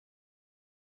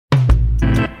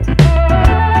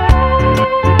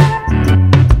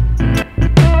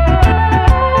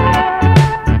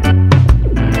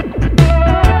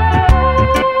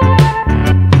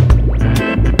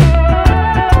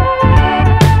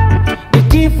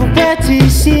to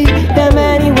see, them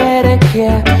anywhere to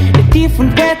care. The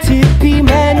different way to be,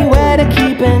 anywhere to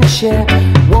keep and share.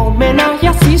 Woman, now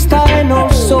your sister and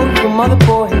also your mother,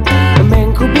 boy. A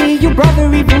man could be your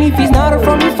brother even if he's not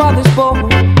from your father's boy.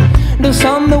 The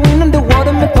sun, the wind and the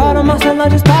water make part of myself,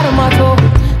 not just part of my soul.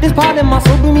 This part of my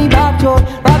soul bring me back joy.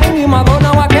 Rather in my goal,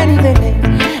 now I can't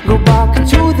even go back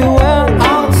to the world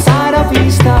outside of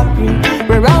East Africa,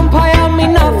 where empire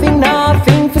mean nothing,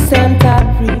 nothing for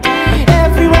century.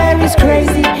 Everywhere is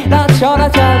crazy, not sure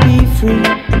that I'll be free.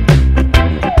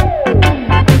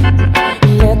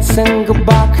 Let's go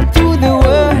back to the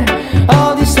world,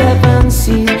 all the seven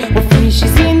seas, where fish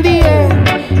is in the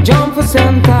air, jump for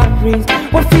centuries,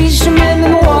 where fishermen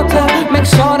in water, make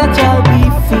sure that I'll be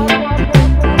free.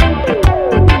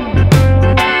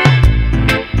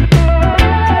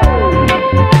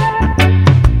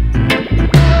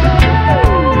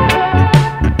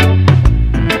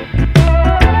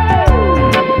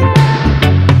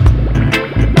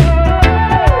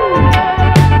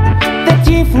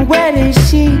 Where they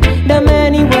see, them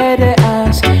anywhere they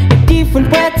ask. A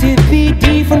different way to be,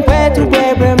 different way to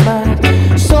wear a mask.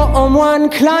 Someone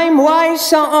climb while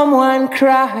someone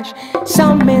crash.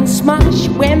 Some men smash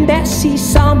when they see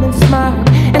someone smile,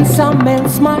 and some men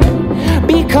smile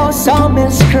because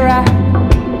someone's cry.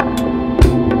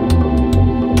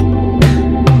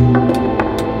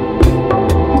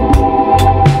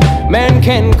 Men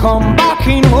can come back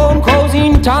in home, cause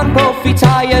in town profits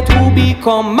higher to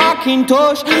become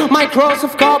Macintosh.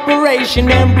 Microsoft Corporation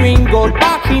and bring gold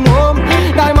back in home.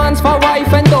 Diamonds for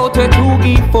wife and daughter to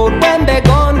give for when they're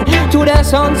gone. To their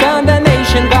sons and the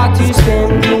nation got to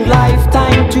spending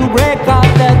lifetime to break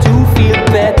out there to feel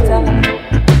better.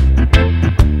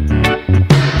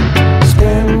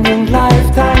 Spending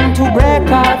lifetime to break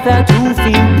out there to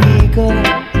feel bigger.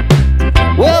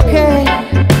 Okay,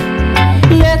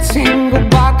 let's go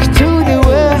back to the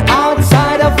world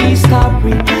outside of East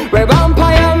Africa, where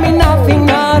empire mean nothing,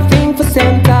 nothing for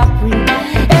century.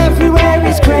 Everywhere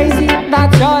is crazy,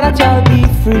 that's all that I'll be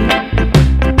free.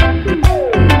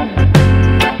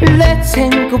 Let's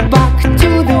go back to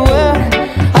the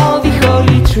world, all the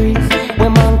holy trees, where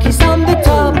monkeys on the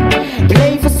top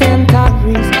play for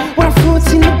centuries, where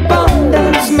fruits in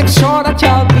abundance make sure that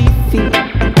I'll be free.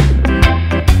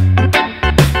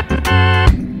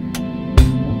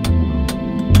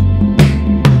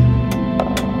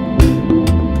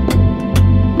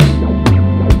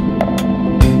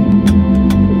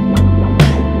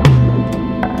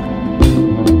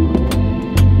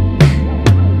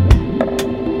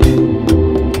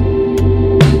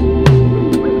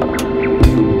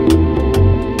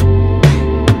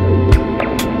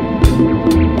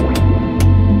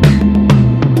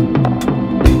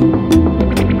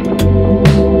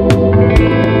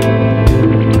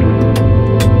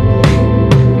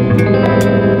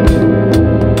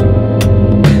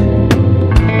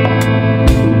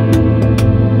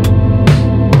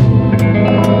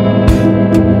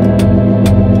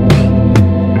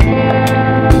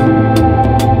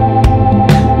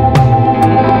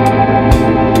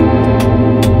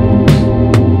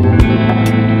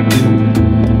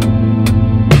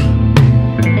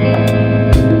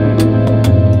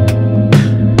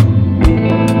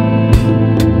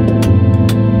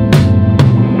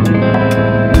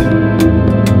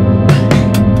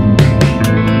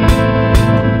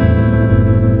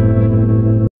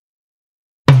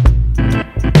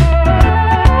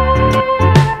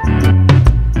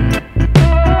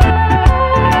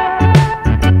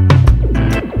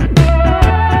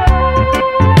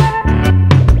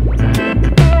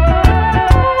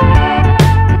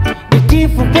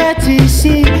 To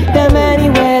see them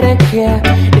anywhere to care.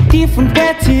 The different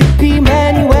way to be,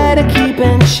 anywhere to keep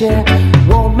and share.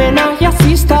 Woman, now your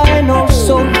sister and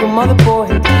also your mother, boy.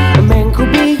 A man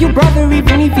could be your brother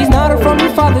even if he's not from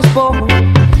your father's boy.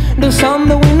 The sun,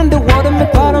 the wind and the water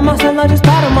make part of myself, not just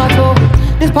part of my soul.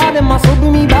 This part of my soul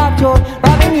bring me back joy.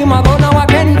 Rather in my goal, now I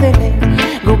can't even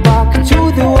go back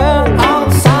to the world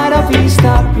outside of East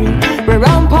Africa, where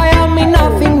empire mean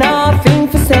nothing, nothing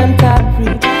for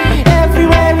century.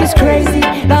 Everywhere is crazy,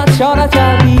 not sure that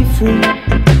I'll be free.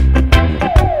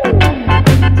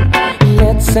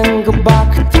 Let's go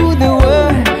back to the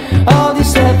world, all the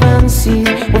seven seas,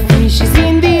 where fish is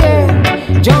in the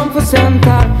air, jump for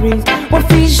centuries, where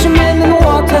fishermen in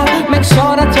water make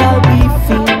sure that I'll be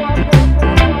free.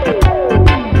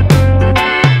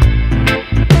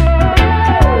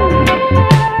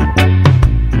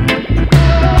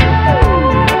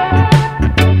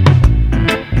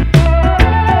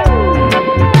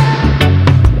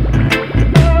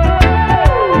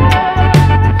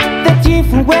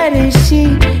 Where they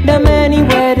see, them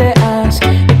anywhere they ask.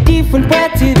 A different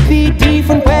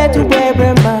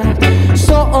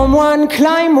Someone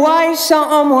climb, why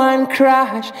someone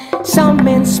crash? Some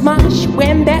men smash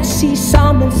when they see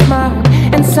someone smile,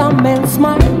 and some men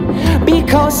smile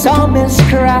because some men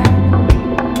cry.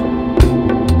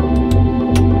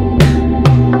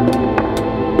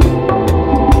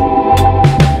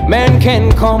 Men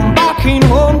can come back in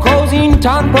home, cause in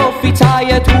time profits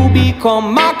higher to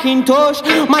become Macintosh,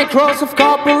 Microsoft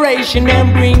Corporation,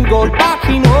 and bring gold back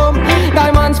in home.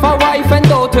 Diamonds for wife and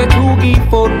daughter to give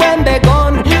food when they're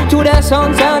gone to their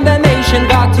sons and the nation.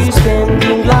 Got to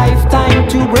spending lifetime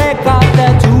to break out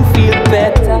there to feel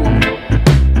better.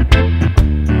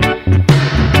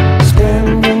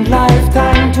 Spending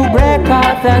lifetime to break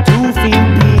out there to feel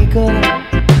bigger.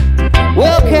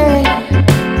 Okay,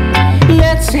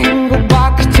 let's go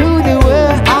back to the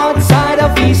world outside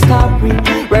of history,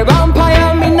 where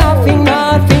vampire mean nothing,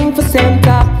 nothing for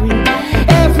century.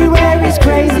 Everywhere is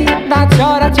crazy, that's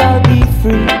all that shall be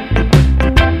free.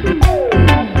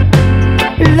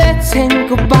 Let's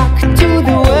go back to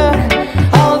the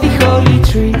world, all the holy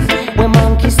trees, where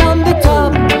monkeys on the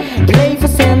top play for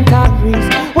centuries,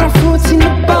 where fruits in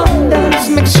abundance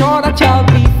make sure that you'll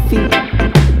be filled.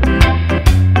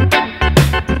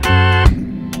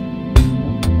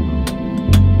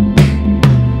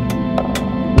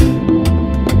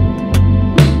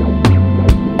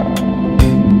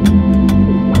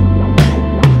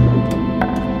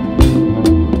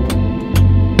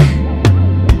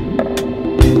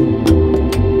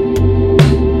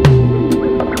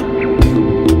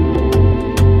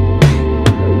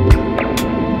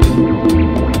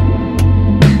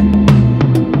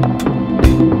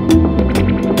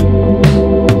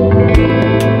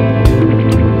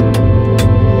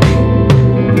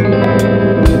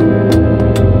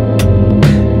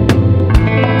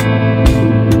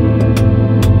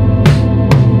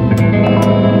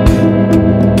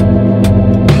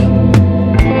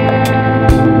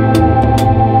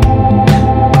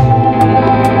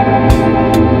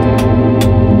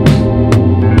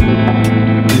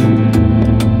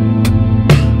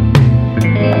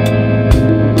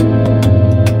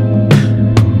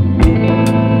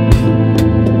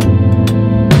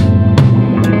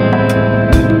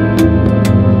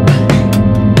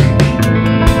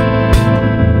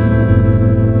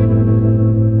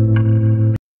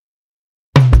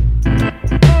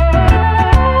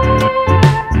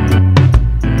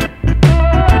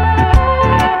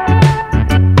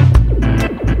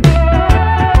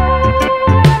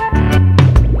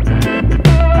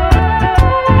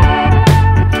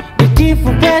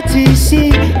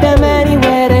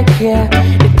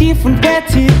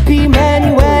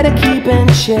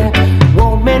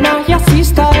 Woman, I your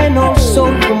sister and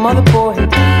also your mother, boy.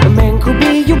 A man could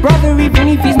be your brother even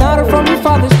if he's not from your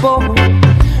father's boy.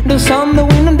 The sun, the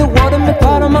wind and the water make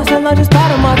part of myself, not just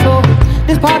part of my soul.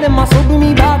 This part of my soul bring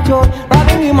me back joy.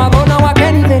 Rather me my God, now I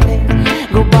can't even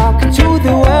go back to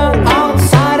the world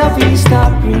outside of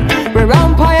history, where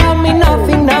empire mean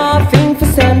nothing, nothing for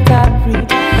century.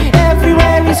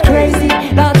 Everywhere is crazy,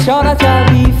 not sure that I'll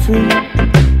be free.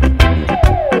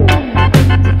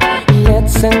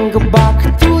 Let's go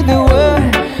back to the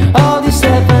world, all the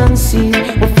seven seas,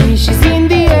 where fishes in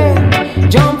the air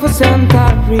jump for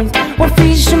centuries, where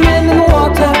fishermen in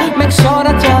water make sure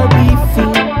that you'll be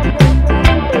free.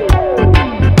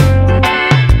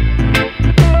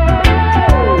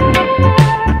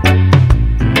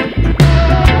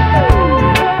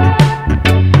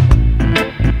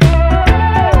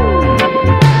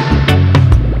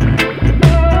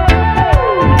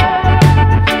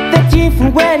 The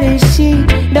different way they see,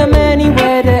 the many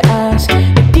way they ask,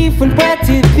 the different way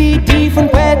to be,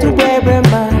 different way to wear a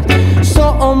mask.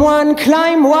 Someone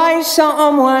climb, why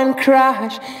someone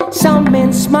crash? Some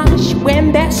men smash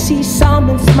when they see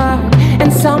someone smile,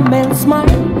 and some men smile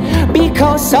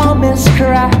because some men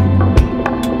cry.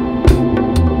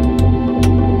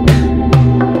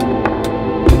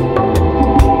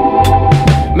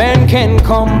 Men can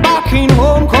come back in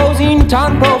home, cause in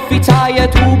time profits higher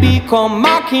to become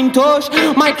Macintosh,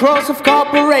 Microsoft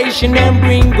Corporation, and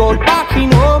bring gold back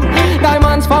in home.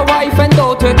 Diamonds for wife and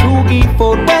daughter to give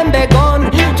food when they're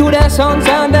gone to their sons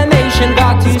and the nation.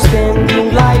 Got to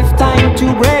spending lifetime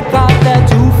to break out there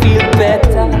to feel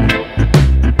better.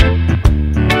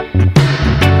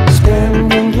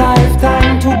 Spending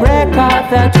lifetime to break out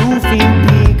there to feel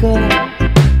bigger.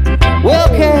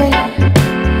 Okay,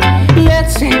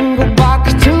 let's go back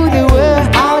to the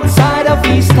world outside of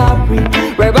history,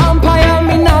 where vampire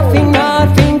mean nothing,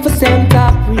 nothing for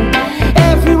century.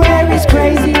 Everywhere is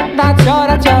crazy, that's all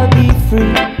that you'll be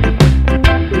free.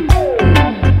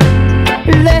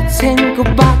 Let's go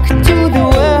back to the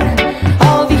world,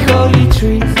 all the holy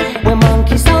trees, where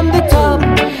monkeys on the top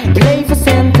play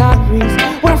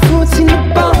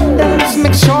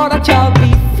make sure that you'll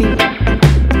be free.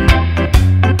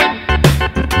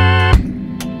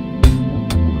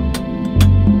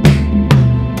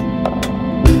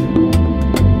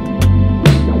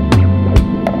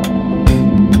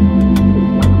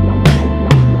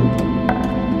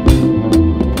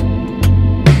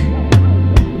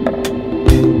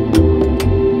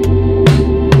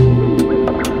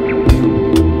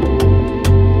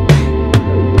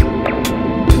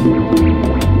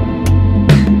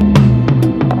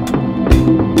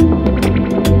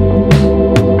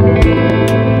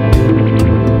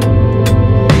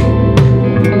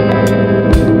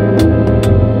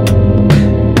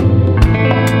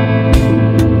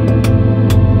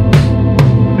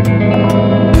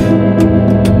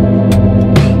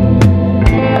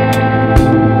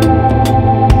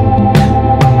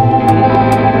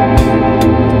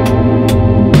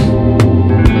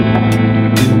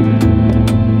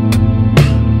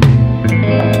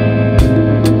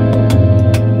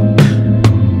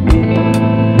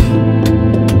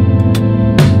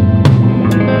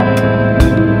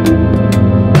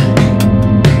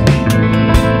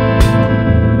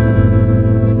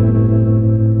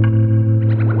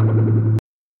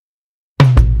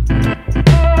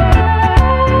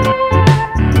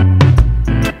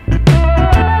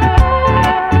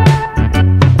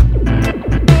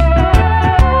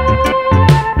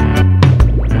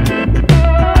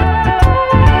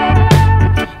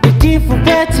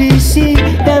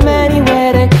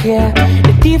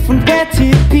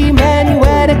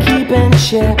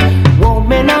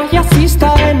 Woman, now your sister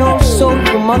and also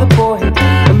your mother, boy.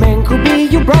 A man could be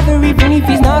your brother even if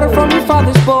he's not from your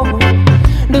father's boy.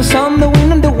 The sun, the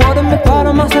wind and the water make part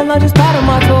of myself, not just part of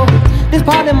my soul. This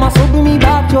part of my soul bring me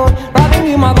back joy. Rather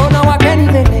than my goal, now I can't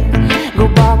even go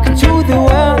back to the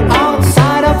world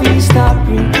outside of East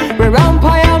Africa, where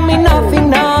empire mean nothing,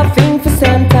 nothing for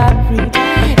century.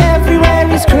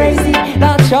 Everywhere is crazy,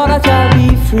 not sure that I'll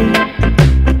be free.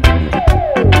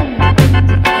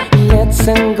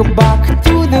 And go back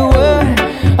to the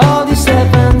world, all the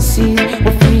seven seas,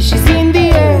 where fish is in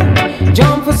the air,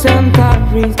 jump for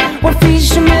centuries, where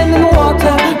fishermen in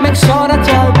water, make sure that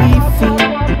you'll be free.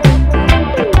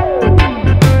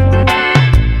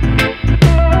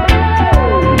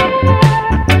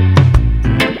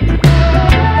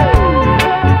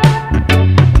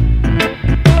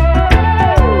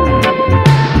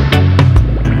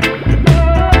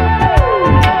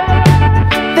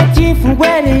 The different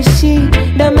way they see,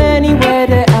 the many where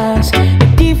they ask,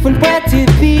 a different way to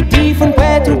be, different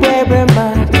way to wear a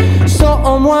mask.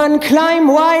 Someone climb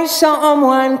while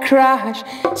someone crash.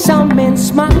 Some men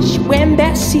smash when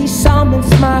they see some men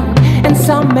smile, and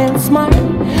some men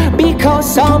smile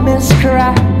because some men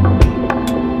cry.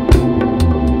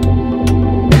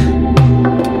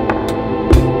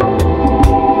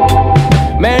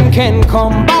 Men can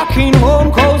come back in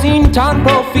home, cause in town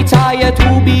profits higher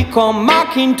to become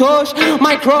Macintosh,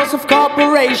 Microsoft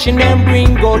Corporation, and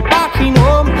bring gold back in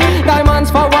home.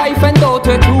 Diamonds for wife and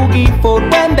daughter to give for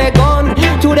when they're gone.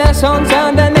 To their sons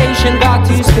and the nation that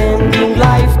is spending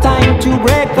lifetime to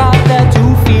break out there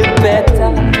to feel better.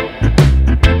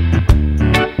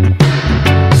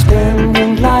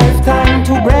 Spending lifetime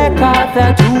to break out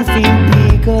there to feel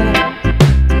bigger.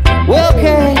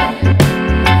 Okay,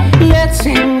 let's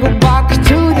go back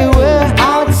to the world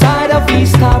outside of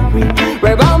East Africa,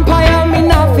 where empire mean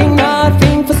nothing,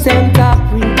 nothing for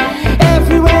century.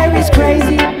 Everywhere is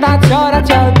crazy, not sure that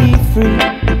you'll be free.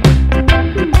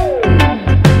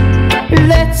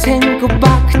 Let's go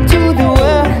back to the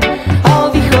world, all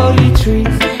the holy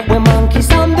trees, where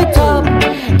monkeys on the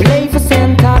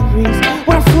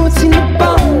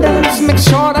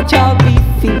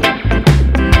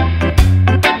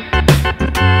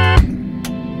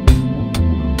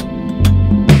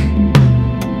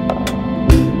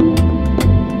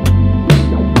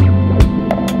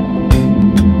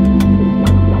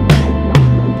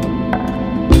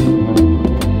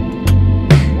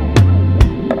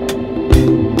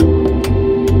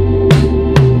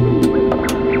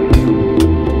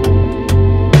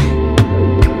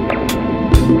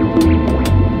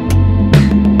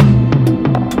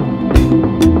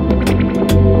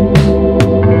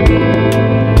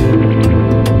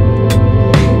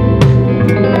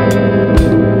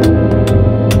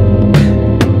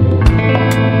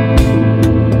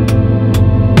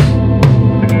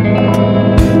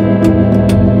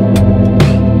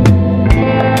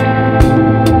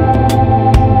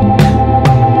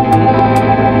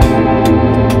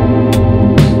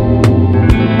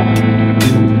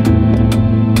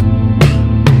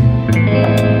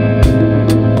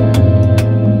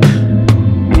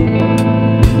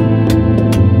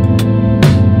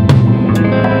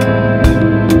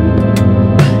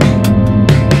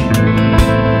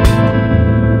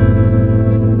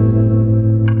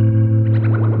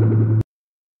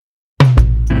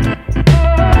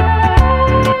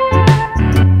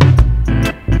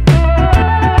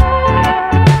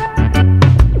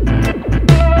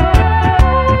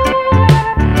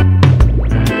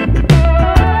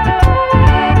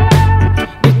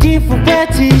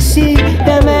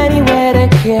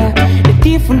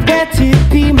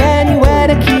be anywhere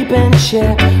to keep and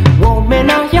share. Woman,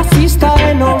 now your sister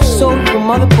and also your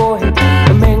mother, boy.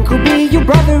 A man could be your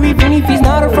brother even if he's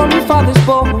not from your father's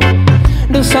boy.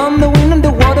 The sun, the wind and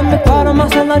the water make part of my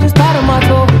soul, not just part of my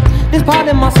soul. This part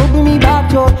of my soul bring me back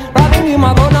joy. Rather than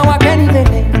my goal, now I can't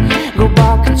even go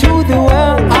back to the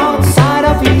world outside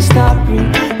of East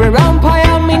Africa, where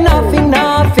empire mean nothing,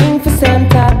 nothing for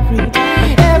century.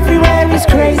 Everywhere is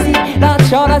crazy, not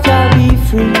sure that I'll be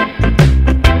free.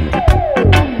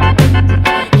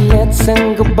 Let's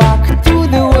go back to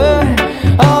the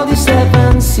world, all the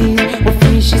seven seas, where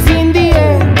fish is in the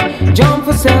air, jump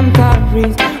for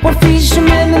centuries, where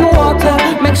fishermen in water,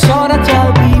 make sure that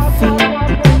I'll be free.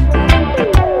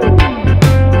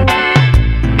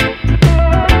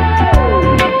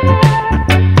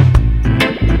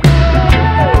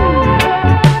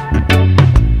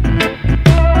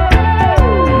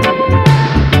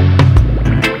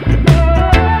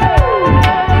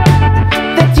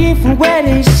 Where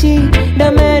they see,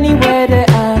 the many where they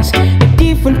ask, a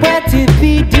different where to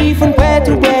be, different where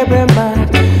to wear a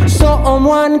mask.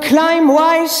 Someone climb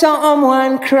while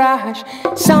someone crash.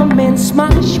 Some men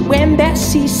smash when they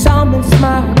see some men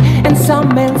smile, and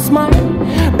some men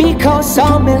smile because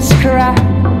some men cry.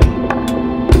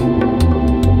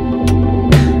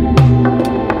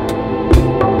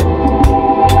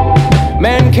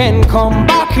 Men can come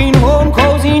back in home,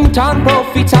 cause in town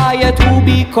profits higher to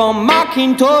become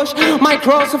Macintosh.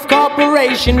 Microsoft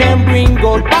Corporation and bring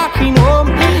gold back in home.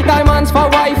 Diamonds for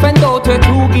wife and daughter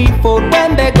to give for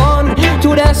when they're gone.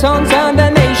 To their sons and the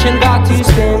nation that is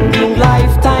spending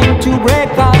lifetime to break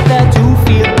out there to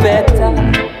feel better.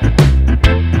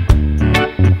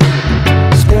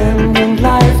 Spending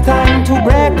lifetime to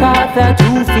break out there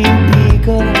to feel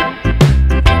bigger.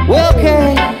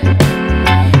 Okay,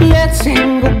 let's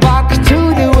go back to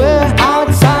the world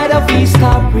outside of East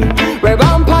Africa, where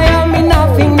empire mean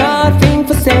nothing, nothing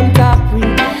for century.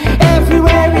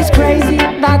 Everywhere is crazy,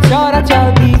 that's all that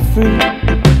I'll be free.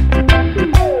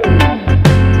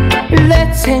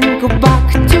 Let's go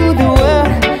back to the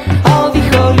world, all the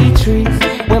holy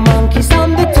trees, where monkeys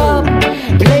on the top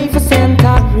play for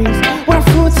centuries, where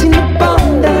fruits in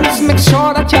abundance make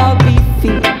sure that I'll be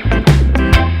free.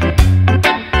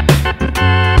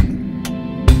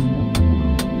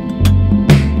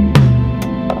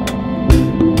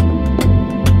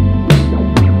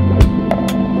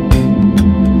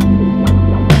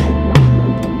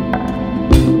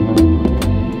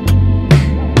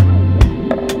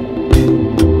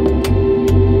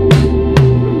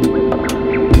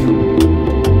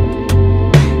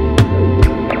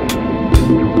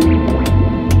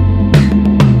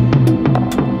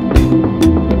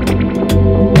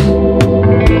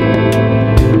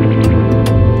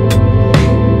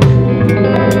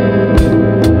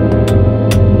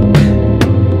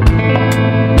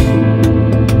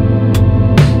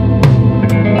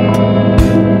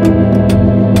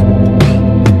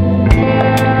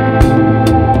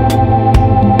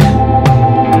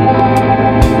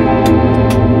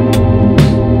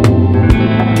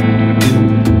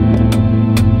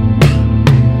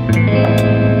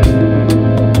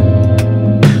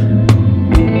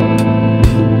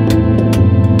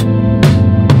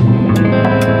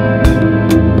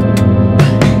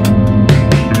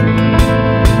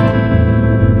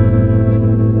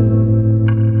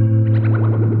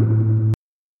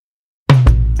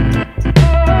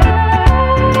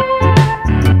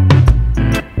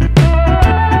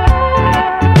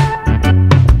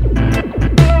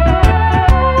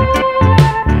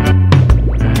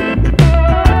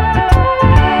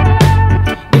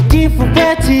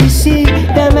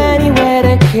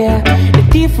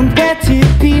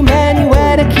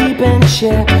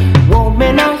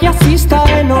 Woman, now your sister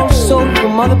and also your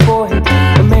mother, boy.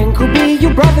 A man could be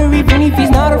your brother even if he's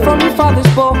not from your father's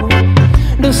boy.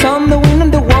 The sun, the wind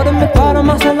and the water make part of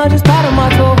my soul, not just part of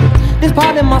my soul. This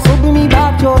part of my soul bring me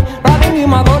back joy. Rather than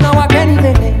my goal, now I can't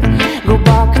even go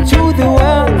back